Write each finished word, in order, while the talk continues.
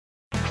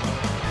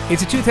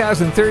It's a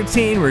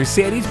 2013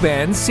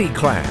 Mercedes-Benz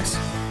C-Class.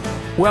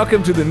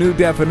 Welcome to the new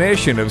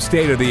definition of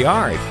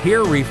state-of-the-art.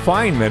 Here,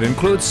 refinement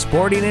includes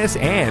sportiness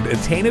and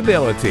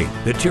attainability.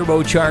 The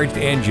turbocharged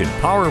engine,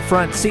 power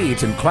front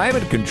seats, and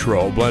climate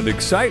control blend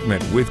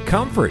excitement with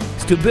comfort.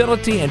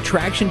 Stability and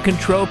traction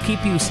control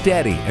keep you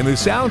steady, and the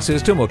sound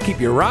system will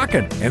keep you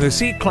rocking. And the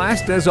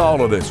C-Class does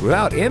all of this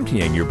without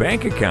emptying your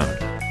bank account.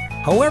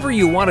 However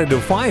you want to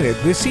define it,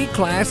 the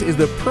C-Class is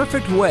the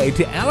perfect way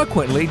to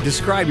eloquently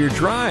describe your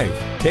drive.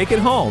 Take it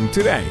home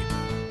today.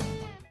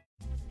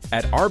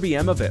 At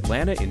RBM of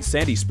Atlanta in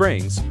Sandy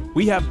Springs,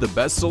 we have the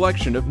best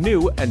selection of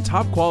new and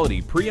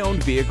top-quality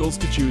pre-owned vehicles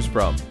to choose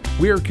from.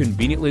 We are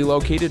conveniently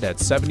located at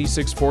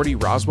 7640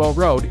 Roswell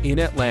Road in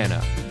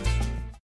Atlanta.